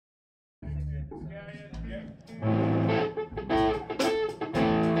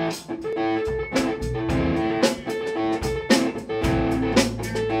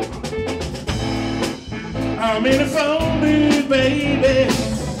I'm in a phone booth, baby.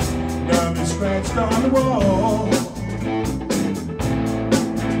 Nothing scratched on the wall.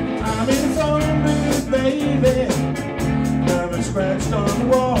 I'm in a phone booth, baby. Nothing scratched on the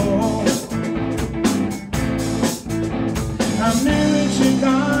wall. I'm new in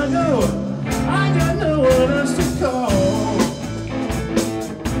Chicago. I got no one else to call.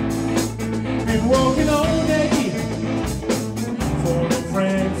 Been walking all day for the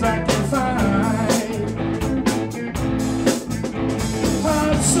friends I can find.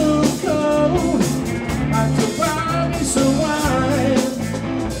 Heart so cold, I could buy me some wine.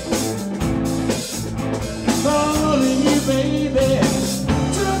 Calling you, baby,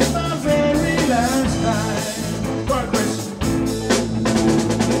 took my very last time. Go on, Chris.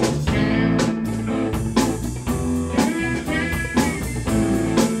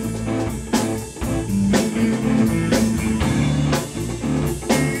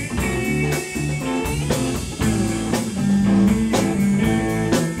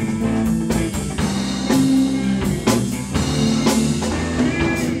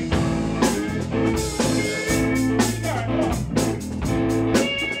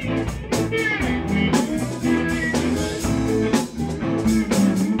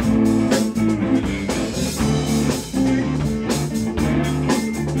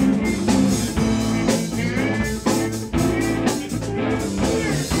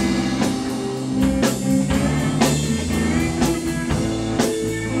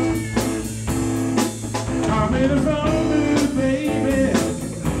 I'm in a phone booth, baby.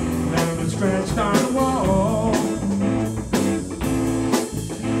 Nothing scratched on the wall.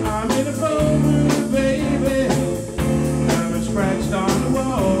 I'm in a phone booth, baby. Nothing scratched on the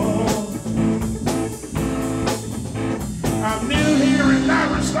wall. I'm new here in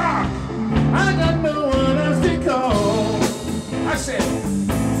Stock. I got no one else to call. I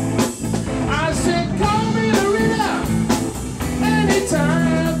said, call me Loretta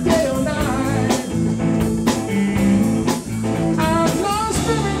anytime, day or night. I'm lost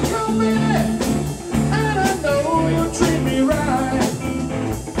in a company, and I know you'll treat me right.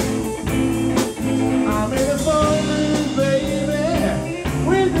 I'm in a phone booth, baby,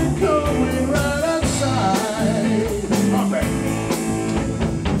 with the cold wind right outside. Okay.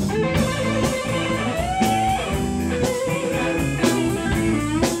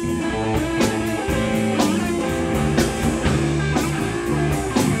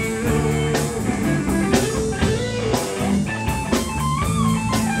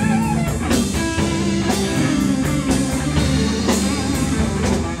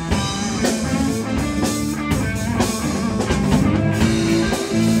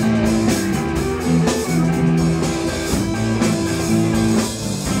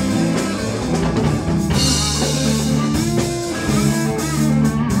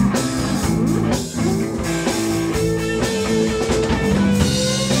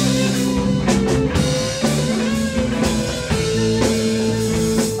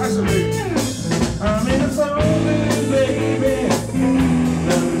 I'm in a phone booth, baby.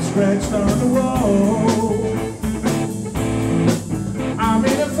 Nothing scratched on the wall. I'm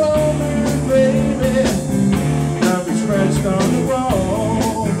in a phone booth, baby. Nothing scratched on the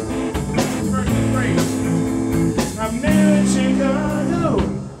wall. I'm new in Chicago.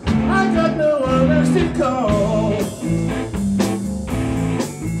 I got no one else to call.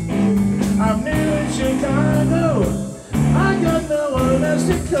 I'm new in Chicago. I got no one else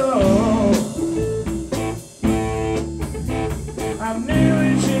to call. I'm new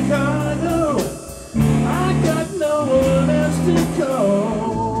in Chicago. I got no one else to call.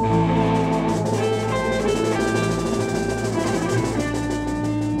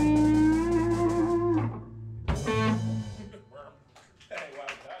 Hey, wow,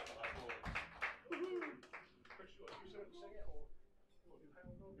 that's my voice. Chris, you want to sing it or do you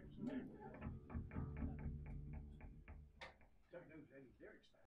have